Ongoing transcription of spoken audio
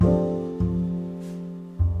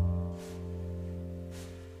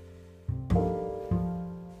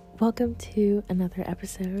Welcome to another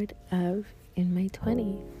episode of In My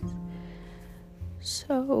 20s.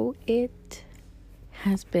 So it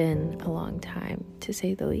has been a long time, to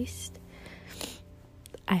say the least.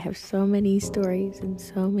 I have so many stories and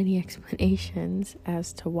so many explanations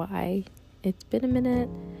as to why it's been a minute.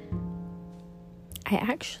 I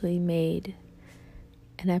actually made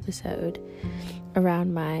an episode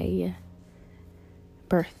around my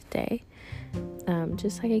birthday,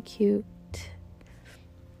 just like a cute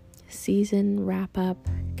season wrap up,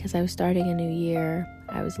 because I was starting a new year.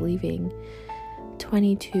 I was leaving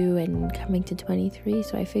 22 and coming to 23,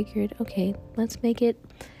 so I figured, okay, let's make it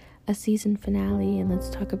a season finale and let's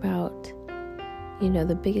talk about,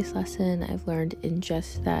 the biggest lesson I've learned in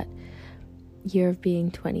just that year of being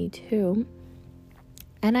 22.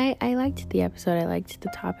 And I liked the episode. I liked the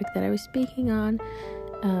topic that I was speaking on.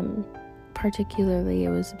 Particularly, it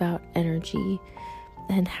was about energy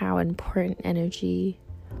and how important energy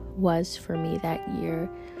was for me that year,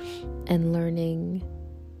 and learning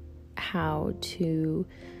how to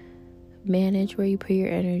manage where you put your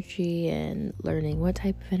energy and learning what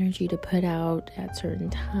type of energy to put out at certain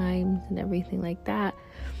times and everything like that.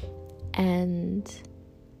 And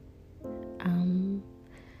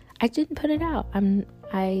I didn't put it out.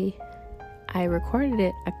 I recorded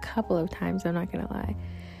it a couple of times, I'm not gonna lie.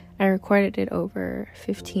 I recorded it over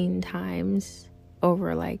 15 times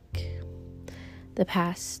over the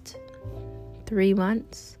past 3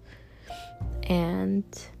 months, and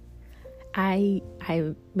I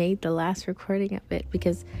made the last recording of it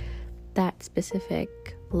because that specific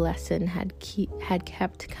lesson had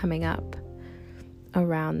kept coming up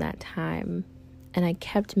around that time, and I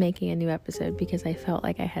kept making a new episode because I felt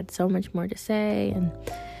like I had so much more to say, and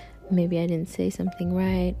maybe I didn't say something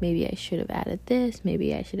right, maybe I should have added this,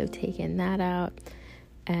 maybe I should have taken that out.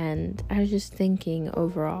 And I was just thinking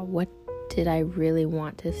overall, what did I really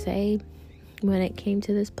want to say when it came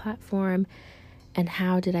to this platform, and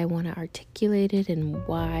how did I want to articulate it, and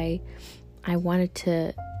why I wanted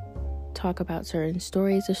to talk about certain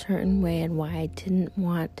stories a certain way, and why I didn't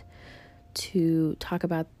want to talk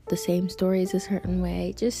about the same stories a certain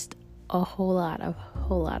way. Just a whole lot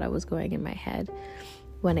was going in my head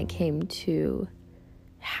when it came to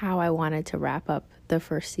how I wanted to wrap up the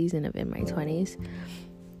first season of In My 20s.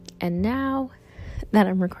 And now that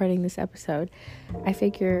I'm recording this episode, I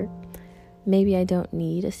figure maybe I don't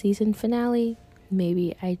need a season finale.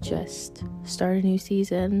 Maybe I just start a new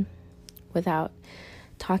season without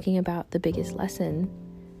talking about the biggest lesson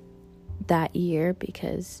that year,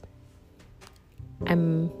 because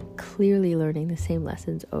I'm clearly learning the same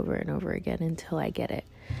lessons over and over again until I get it.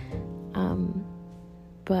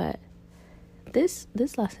 But this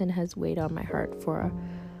lesson has weighed on my heart for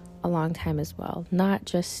a long time as well. Not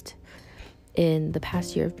just in the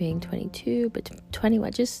past year of being 22, but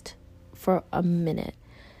 21, just for a minute.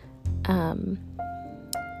 And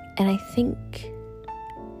I think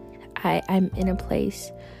I'm in a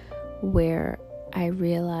place where I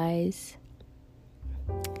realize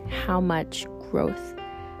how much growth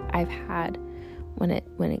I've had when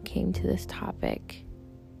it came to this topic.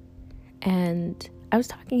 And I was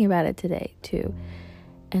talking about it today too,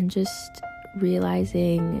 and just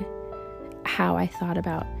realizing how I thought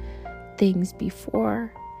about things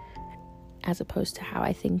before as opposed to how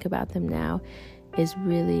I think about them now is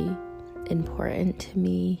really important to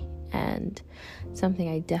me, and something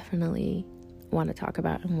I definitely want to talk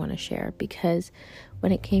about and want to share. Because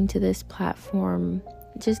when it came to this platform,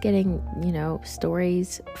 just getting,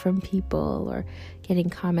 stories from people or getting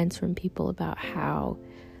comments from people about how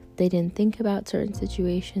they didn't think about certain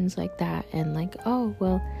situations like that, and oh,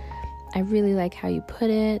 well, I really like how you put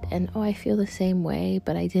it, and oh, I feel the same way,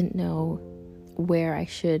 but I didn't know where I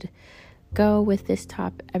should go with this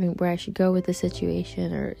where I should go with the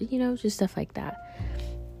situation, or, just stuff like that.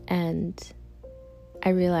 And I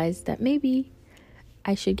realized that maybe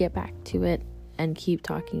I should get back to it and keep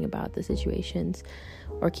talking about the situations,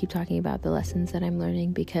 or keep talking about the lessons that I'm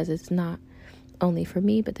learning, because it's not only for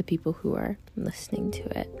me, but the people who are listening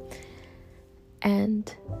to it.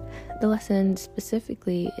 And the lesson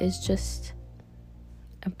specifically is just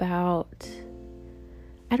about,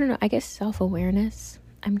 I don't know, I guess self-awareness.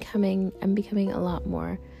 I'm becoming a lot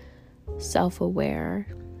more self-aware,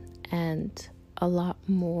 and a lot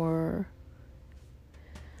more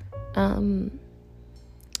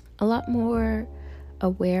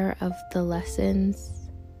aware of the lessons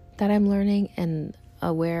that I'm learning, and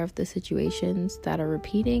aware of the situations that are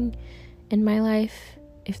repeating in my life,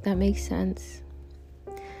 if that makes sense.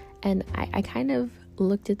 And I kind of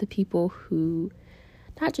looked at the people who,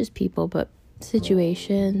 not just people, but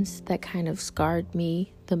situations that kind of scarred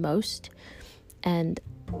me the most, and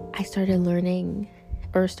I started learning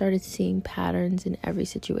or started seeing patterns in every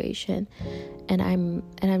situation, and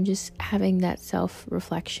I'm just having that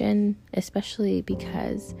self-reflection, especially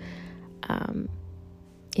because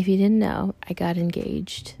if you didn't know, I got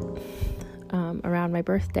engaged around my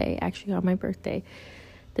birthday, actually on my birthday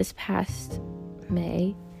this past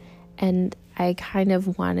May, and I kind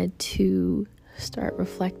of wanted to start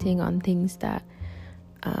reflecting on things that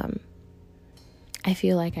I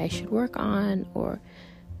feel like I should work on, or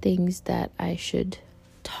things that I should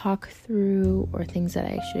talk through, or things that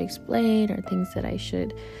I should explain, or things that I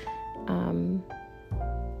should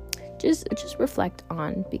just reflect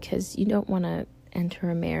on, because you don't want to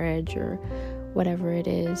enter a marriage or whatever it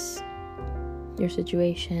is, your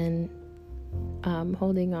situation,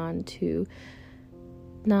 holding on to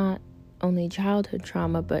not only childhood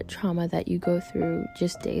trauma, but trauma that you go through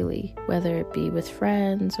just daily, whether it be with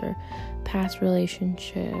friends or past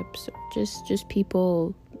relationships, or just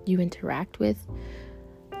people you interact with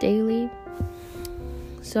daily.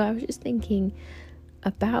 So I was just thinking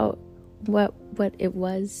about what it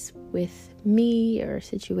was with me, or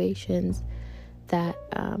situations that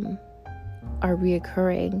are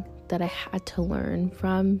reoccurring that I had to learn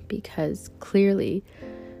from, because clearly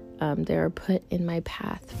they are put in my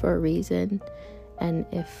path for a reason, and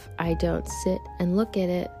if I don't sit and look at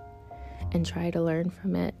it and try to learn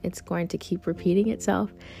from it, it's going to keep repeating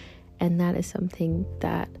itself. And that is something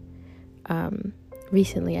that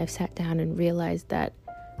recently I've sat down and realized that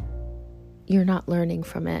you're not learning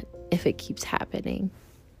from it if it keeps happening.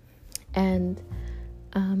 And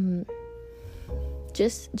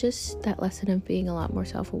just that lesson of being a lot more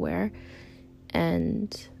self-aware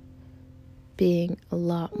and being a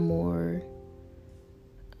lot more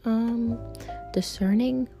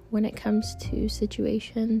discerning when it comes to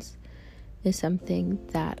situations is something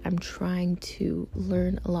that I'm trying to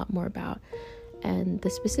learn a lot more about. And the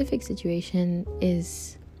specific situation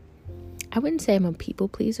is, I wouldn't say I'm a people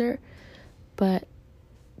pleaser, but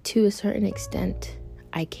to a certain extent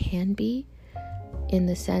I can be, in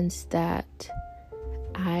the sense that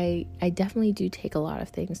I definitely do take a lot of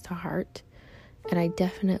things to heart. And I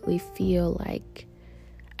definitely feel like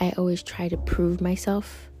I always try to prove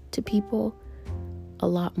myself to people a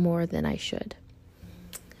lot more than I should.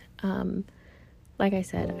 Like I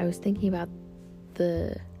said, I was thinking about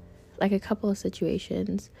a couple of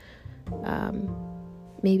situations,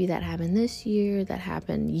 maybe that happened this year, that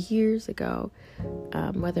happened years ago,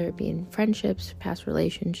 whether it be in friendships, past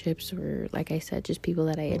relationships, or like I said, just people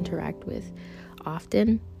that I interact with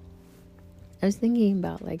often. I was thinking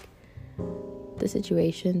about the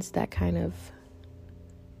situations that kind of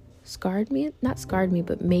not scarred me,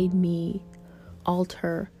 but made me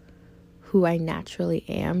alter who I naturally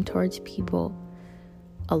am towards people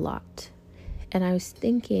a lot. And I was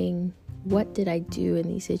thinking, what did I do in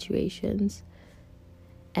these situations?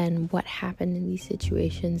 And what happened in these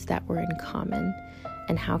situations that were in common?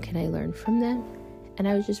 And how can I learn from them? And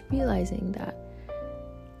I was just realizing that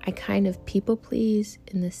I kind of people please,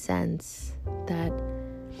 in the sense that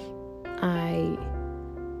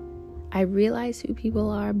I realize who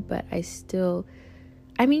people are, but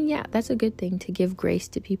that's a good thing, to give grace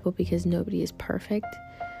to people, because nobody is perfect.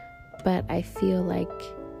 But I feel like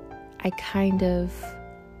I kind of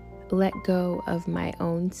let go of my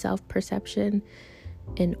own self-perception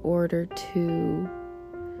in order to,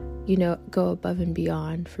 go above and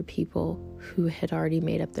beyond for people who had already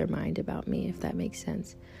made up their mind about me, if that makes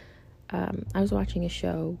sense. I was watching a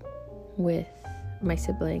show with my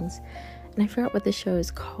siblings, and I forgot what the show is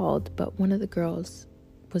called, but one of the girls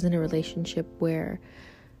was in a relationship where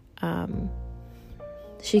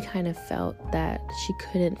she kind of felt that she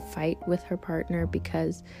couldn't fight with her partner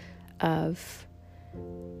because of,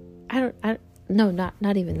 not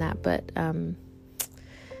even that, but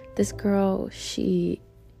this girl,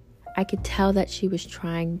 I could tell that she was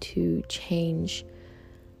trying to change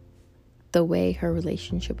the way her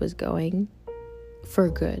relationship was going for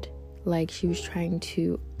good. Like, she was trying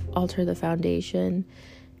to alter the foundation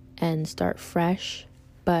and start fresh,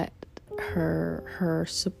 but her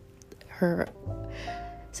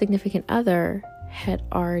significant other had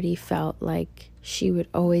already felt like she would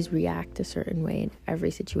always react a certain way in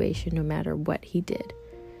every situation, no matter what he did,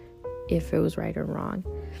 if it was right or wrong.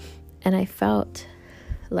 And I felt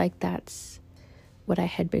like that's what I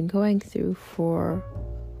had been going through for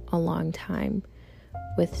a long time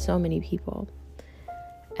with so many people.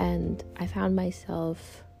 And I found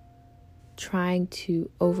myself trying to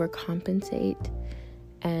overcompensate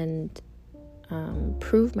and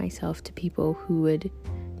prove myself to people who would,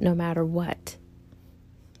 no matter what,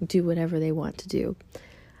 do whatever they want to do.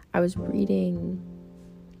 I was reading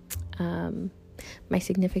my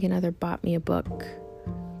significant other bought me a book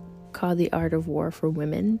called The Art of War for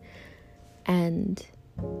Women. And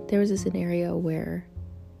there was a scenario where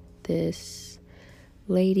this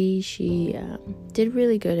lady, she did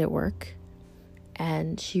really good at work,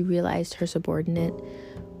 and she realized her subordinate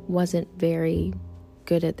wasn't very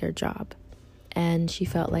good at their job. And she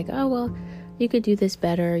felt like, oh, well, you could do this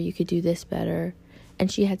better, you could do this better.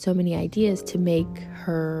 And she had so many ideas to make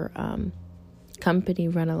her company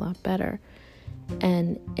run a lot better.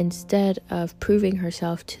 And instead of proving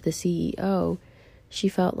herself to the CEO, she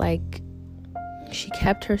felt like she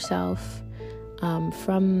kept herself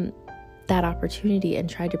from that opportunity and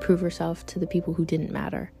tried to prove herself to the people who didn't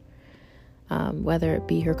matter. Whether it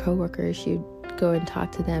be her coworkers, she'd go and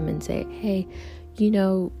talk to them and say, hey,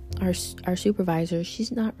 our supervisor,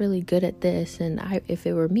 she's not really good at this, and if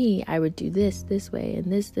it were me, I would do this way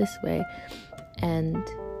and this way. And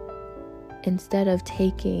instead of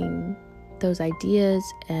taking those ideas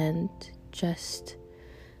and just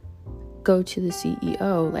go to the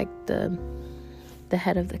CEO, like the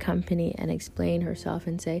head of the company, and explain herself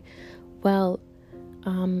and say, well,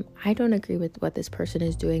 I don't agree with what this person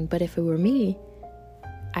is doing, but if it were me,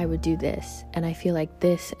 I would do this, and I feel like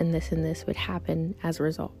this and this and this would happen as a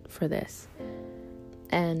result for this.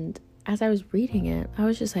 And as I was reading it, I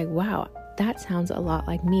was just like, wow, that sounds a lot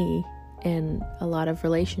like me in a lot of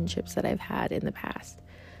relationships that I've had in the past,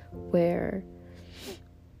 where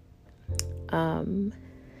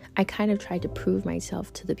I kind of tried to prove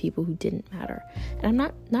myself to the people who didn't matter. And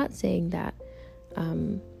I'm not saying that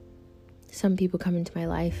some people come into my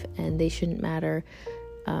life and they shouldn't matter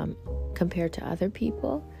compared to other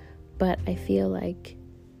people, but I feel like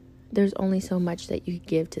there's only so much that you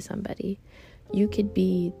give to somebody. You could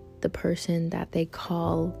be the person that they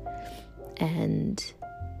call and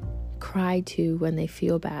cry to when they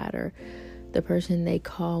feel bad, or the person they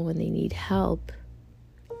call when they need help,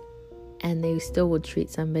 and they still will treat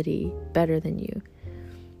somebody better than you.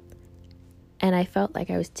 And I felt like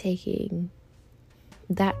I was taking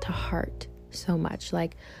that to heart so much,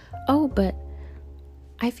 like, oh, but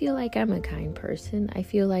I feel like I'm a kind person. I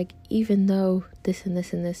feel like even though this and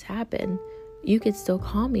this and this happened, you could still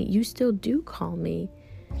call me. You still do call me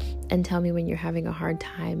and tell me when you're having a hard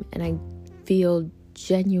time, and I feel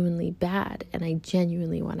genuinely bad and I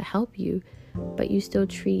genuinely want to help you, but you still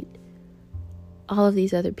treat all of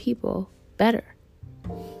these other people better.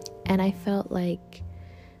 And I felt like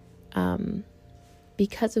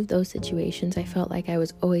because of those situations, I felt like I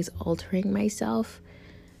was always altering myself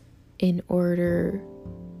in order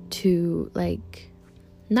to, like,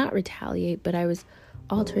 not retaliate, but I was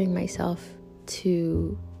altering myself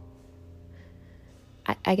to,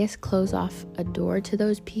 I guess, close off a door to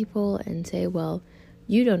those people and say, well,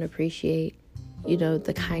 you don't appreciate,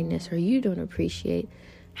 the kindness, or you don't appreciate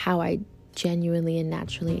how I genuinely and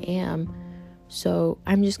naturally am, so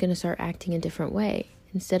I'm just going to start acting a different way,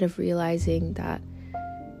 instead of realizing that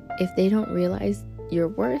if they don't realize your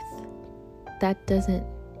worth, that doesn't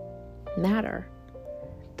matter.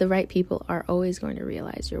 The right people are always going to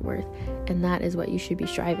realize your worth, and that is what you should be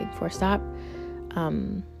striving for. Stop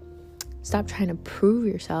trying to prove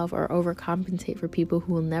yourself or overcompensate for people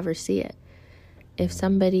who will never see it. If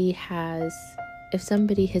somebody has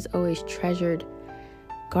always treasured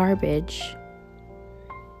garbage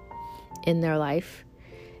in their life,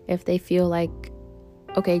 if they feel like,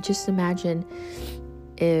 okay, just imagine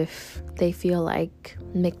if they feel like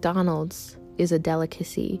McDonald's is a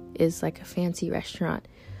delicacy, is like a fancy restaurant.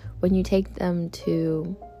 When you take them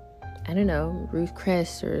to, I don't know, Ruth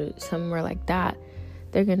Chris or somewhere like that,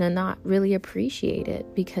 they're gonna not really appreciate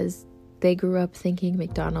it because they grew up thinking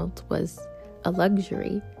McDonald's was a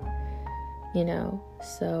luxury,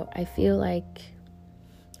 So I feel like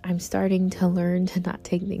I'm starting to learn to not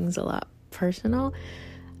take things a lot personal,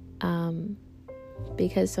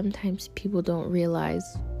 because sometimes people don't realize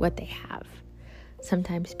what they have.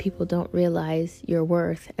 Sometimes people don't realize your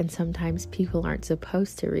worth, and sometimes people aren't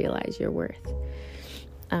supposed to realize your worth.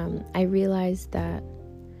 I realized that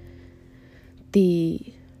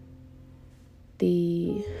the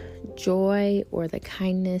joy or the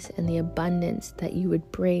kindness and the abundance that you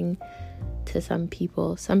would bring to some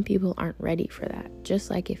people aren't ready for that. Just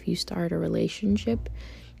like if you start a relationship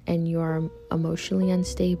and you're emotionally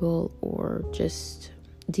unstable or just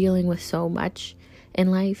dealing with so much in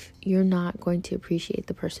life, you're not going to appreciate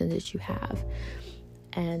the person that you have.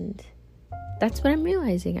 And that's what I'm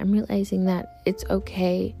realizing. I'm realizing that it's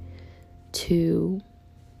okay to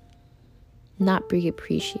not be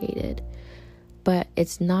appreciated, but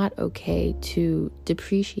it's not okay to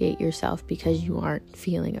depreciate yourself because you aren't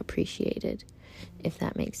feeling appreciated, if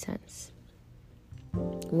that makes sense.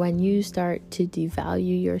 When you start to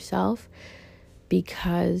devalue yourself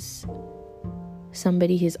because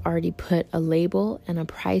somebody has already put a label and a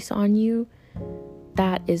price on you,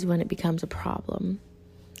 that is when it becomes a problem.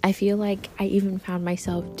 I feel like I even found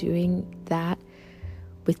myself doing that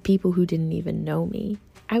with people who didn't even know me.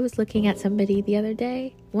 I was looking at somebody the other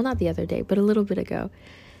day, well, not the other day, but a little bit ago,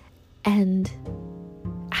 and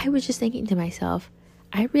I was just thinking to myself,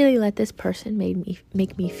 I really let this person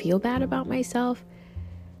make me feel bad about myself.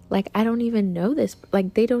 Like, I don't even know this.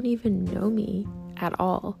 Like, they don't even know me at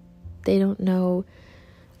all. They don't know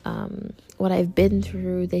what I've been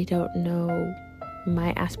through. They don't know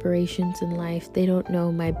my aspirations in life. They don't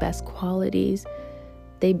know my best qualities.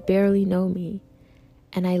 They barely know me.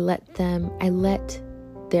 And I let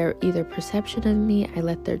their either perception of me, I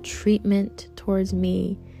let their treatment towards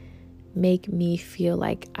me make me feel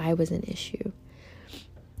like I was an issue.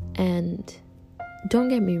 And don't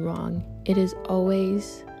get me wrong, it is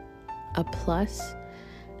always a plus,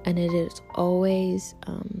 and it is always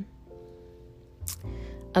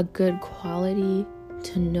a good quality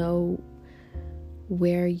to know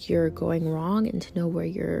where you're going wrong and to know where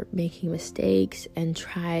you're making mistakes and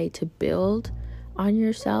try to build on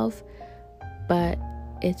yourself. But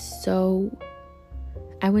it's so,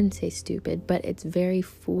 I wouldn't say stupid, but it's very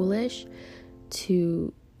foolish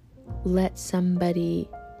to let somebody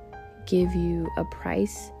give you a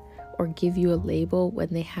price or give you a label when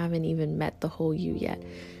they haven't even met the whole you yet.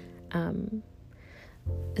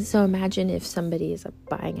 So imagine if somebody is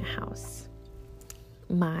buying a house.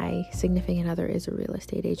 My significant other is a real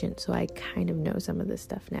estate agent, so I kind of know some of this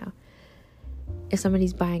stuff now. If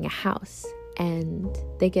somebody's buying a house and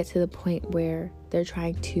they get to the point where they're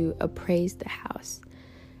trying to appraise the house,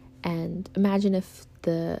 and imagine if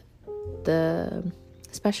the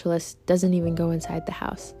specialist doesn't even go inside the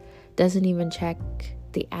house, doesn't even check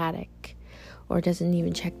the attic, or doesn't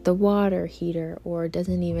even check the water heater, or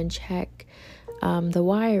doesn't even check the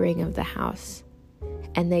wiring of the house,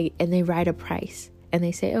 and they write a price and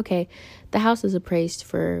they say, okay, the house is appraised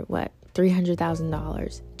for what,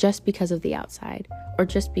 $300,000, just because of the outside, or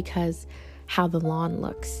just because how the lawn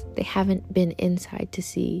looks. They haven't been inside to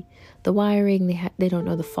see the wiring. They don't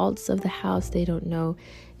know the faults of the house. They don't know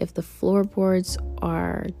if the floorboards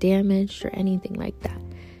are damaged or anything like that.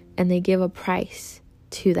 And they give a price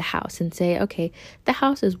to the house and say, okay, the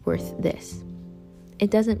house is worth this. It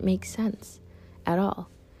doesn't make sense at all.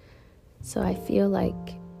 So I feel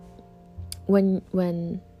like when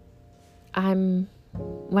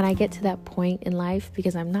I get to that point in life,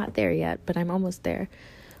 because I'm not there yet, but I'm almost there.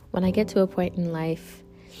 When I get to a point in life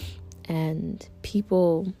and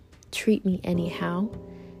people treat me anyhow,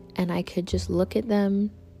 and I could just look at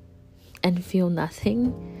them and feel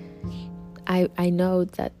nothing, I know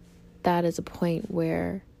that is a point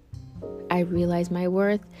where I realize my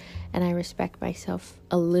worth and I respect myself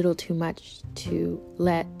a little too much to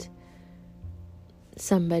let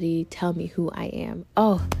somebody tell me who I am.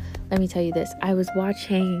 Oh, let me tell you this. I was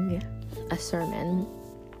watching a sermon,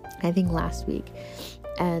 I think last week,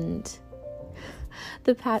 and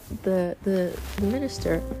the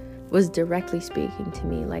minister was directly speaking to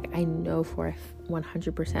me. Like, I know for a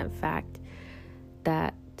 100% fact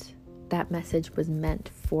that message was meant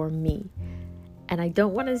for me. And I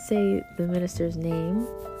don't want to say the minister's name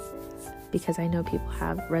because I know people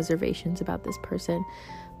have reservations about this person,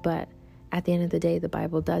 but at the end of the day, the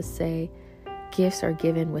Bible does say gifts are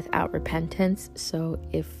given without repentance. So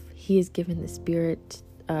if he is given the spirit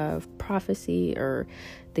of prophecy or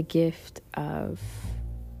the gift of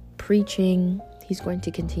preaching, he's going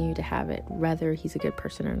to continue to have it, whether he's a good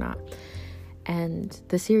person or not. And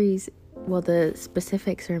the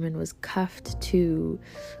specific sermon was cuffed to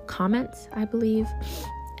comments, I believe.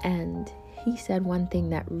 And he said one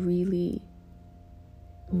thing that really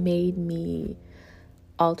made me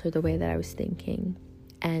alter the way that I was thinking.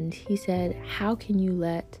 And he said, how can you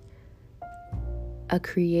let a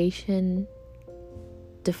creation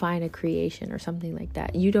define a creation, or something like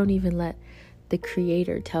that? You don't even let the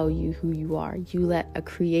creator tell you who you are. You let a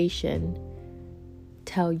creation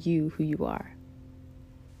tell you who you are.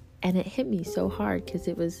 And it hit me so hard because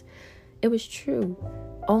it was true.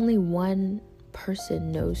 Only one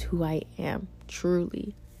person knows who I am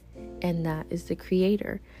truly, and that is the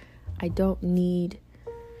creator. I don't need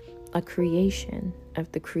a creation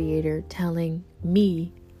of the creator telling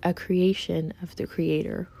me, a creation of the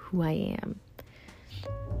creator, who I am.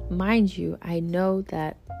 Mind you, I know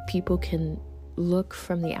that people can look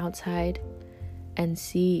from the outside and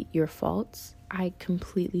see your faults. I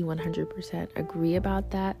completely 100% agree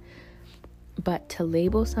about that. But to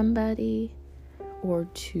label somebody or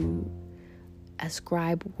to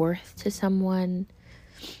ascribe worth to someone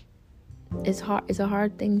is hard. It's a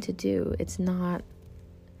hard thing to do. It's not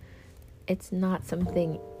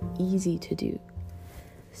something easy to do.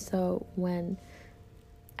 So when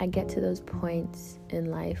I get to those points in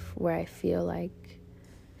life where I feel like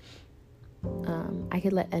I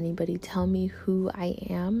could let anybody tell me who I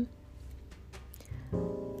am,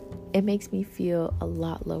 it makes me feel a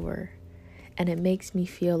lot lower, and it makes me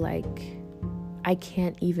feel like I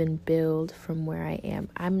can't even build from where I am.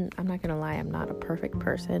 I'm not gonna lie, I'm not a perfect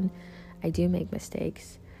person. I do make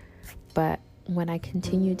mistakes, but when I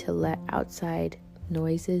continue to let outside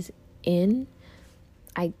noises in,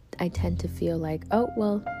 I tend to feel like, oh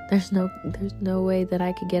well, there's no way that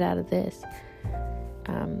I could get out of this.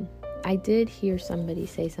 I did hear somebody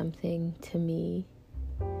say something to me,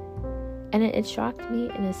 and it shocked me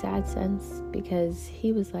in a sad sense, because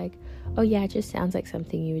he was like, oh yeah, it just sounds like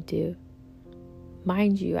something you would do.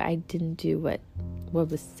 Mind you, I didn't do what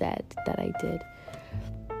was said that I did.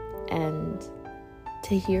 And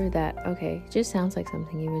to hear that, okay, it just sounds like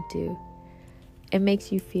something you would do, it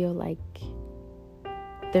makes you feel like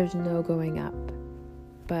there's no going up.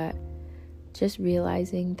 But just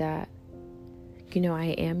realizing that, I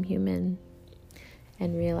am human,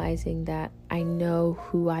 and realizing that I know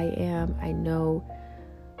who I am, I know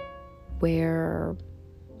where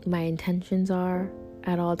my intentions are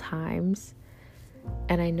at all times,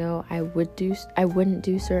 and I know I wouldn't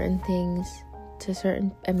do certain things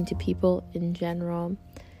to people in general,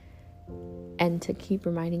 and to keep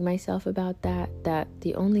reminding myself about that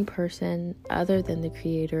the only person other than the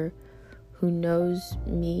Creator who knows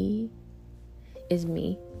me is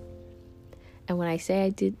me. And when I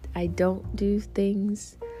say I don't do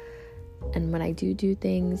things, and when I do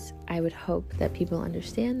things, I would hope that people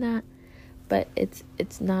understand that, but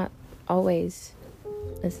it's not always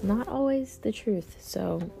the truth.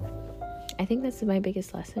 So I think that's my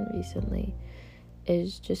biggest lesson recently,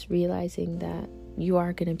 is just realizing that you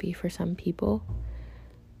are going to be for some people,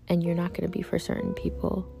 and you're not going to be for certain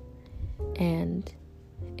people. And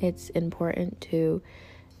it's important to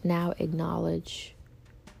now acknowledge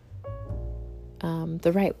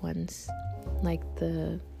the right ones, like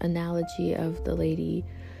the analogy of the lady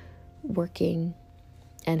working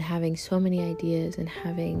and having so many ideas, and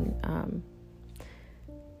having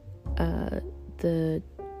the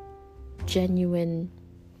genuine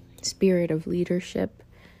spirit of leadership,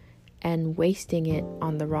 and wasting it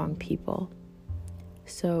on the wrong people.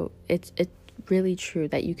 So it's really true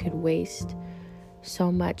that you could waste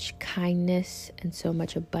so much kindness and so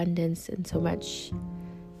much abundance and so much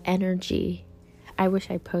energy. I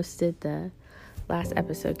wish I posted the last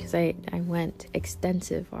episode, because I went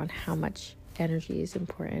extensive on how much energy is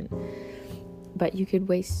important. But you could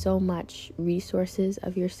waste so much resources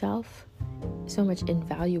of yourself, so much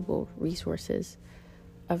invaluable resources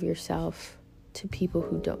of yourself, to people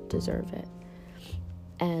who don't deserve it.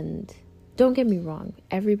 And don't get me wrong,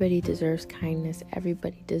 everybody deserves kindness,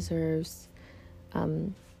 everybody deserves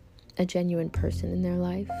a genuine person in their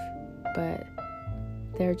life, but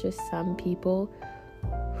there are just some people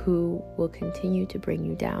who will continue to bring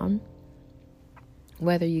you down,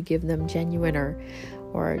 whether you give them genuine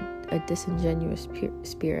or a disingenuous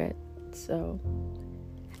spirit. So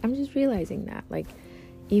I'm just realizing that, like,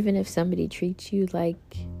 even if somebody treats you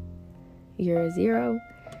like you're a zero,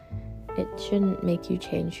 it shouldn't make you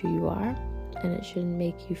change who you are, and it shouldn't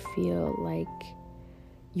make you feel like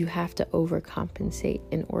you have to overcompensate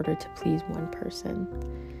in order to please one person.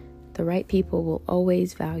 The right people will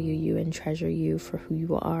always value you and treasure you for who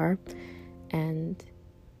you are, and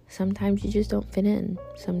sometimes you just don't fit in.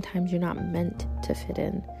 Sometimes you're not meant to fit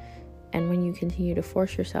in, and when you continue to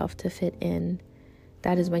force yourself to fit in,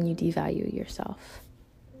 that is when you devalue yourself.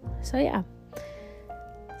 So yeah,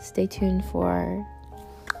 stay tuned for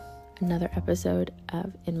another episode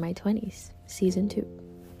of In My 20s, Season 2.